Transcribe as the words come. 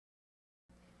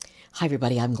Hi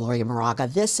everybody, I'm Gloria Moraga.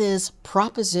 This is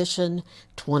Proposition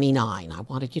 29. I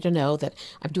wanted you to know that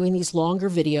I'm doing these longer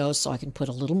videos so I can put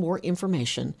a little more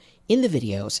information in the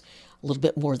videos, a little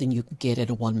bit more than you can get in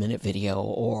a 1-minute video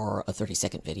or a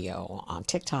 30-second video on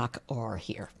TikTok or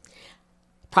here.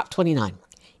 Prop 29.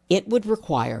 It would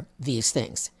require these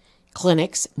things.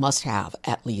 Clinics must have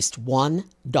at least one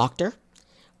doctor,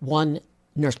 one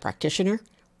nurse practitioner,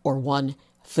 or one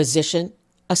physician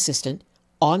assistant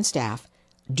on staff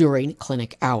during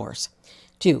clinic hours.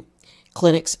 2,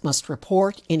 clinics must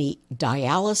report any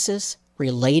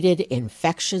dialysis-related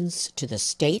infections to the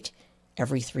state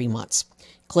every 3 months.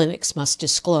 Clinics must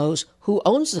disclose who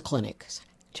owns the clinics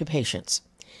to patients.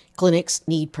 Clinics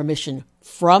need permission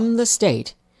from the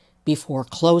state before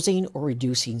closing or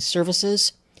reducing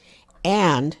services.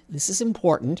 And, this is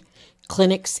important,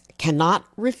 clinics cannot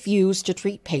refuse to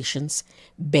treat patients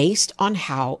based on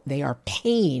how they are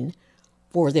paying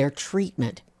for their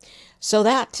treatment. So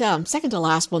that second to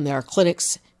last one there,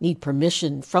 clinics need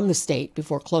permission from the state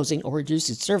before closing or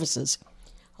reducing services.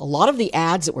 A lot of the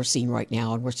ads that we're seeing right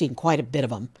now, and we're seeing quite a bit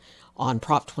of them on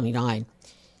Prop 29,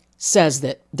 says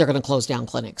that they're going to close down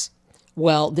clinics.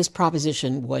 Well, this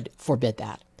proposition would forbid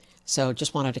that. So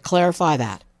just wanted to clarify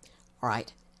that. All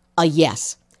right. A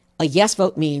yes. A yes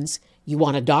vote means you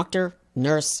want a doctor,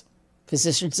 nurse,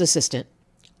 physician's assistant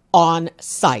on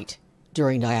site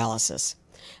during dialysis.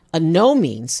 A no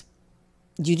means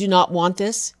you do not want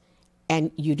this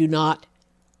and you do not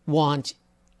want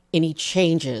any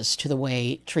changes to the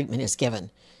way treatment is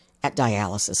given at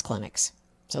dialysis clinics.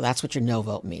 So that's what your no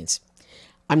vote means.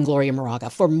 I'm Gloria Moraga.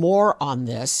 For more on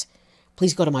this,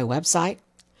 please go to my website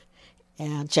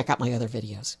and check out my other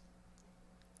videos.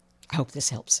 I hope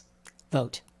this helps.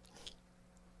 Vote.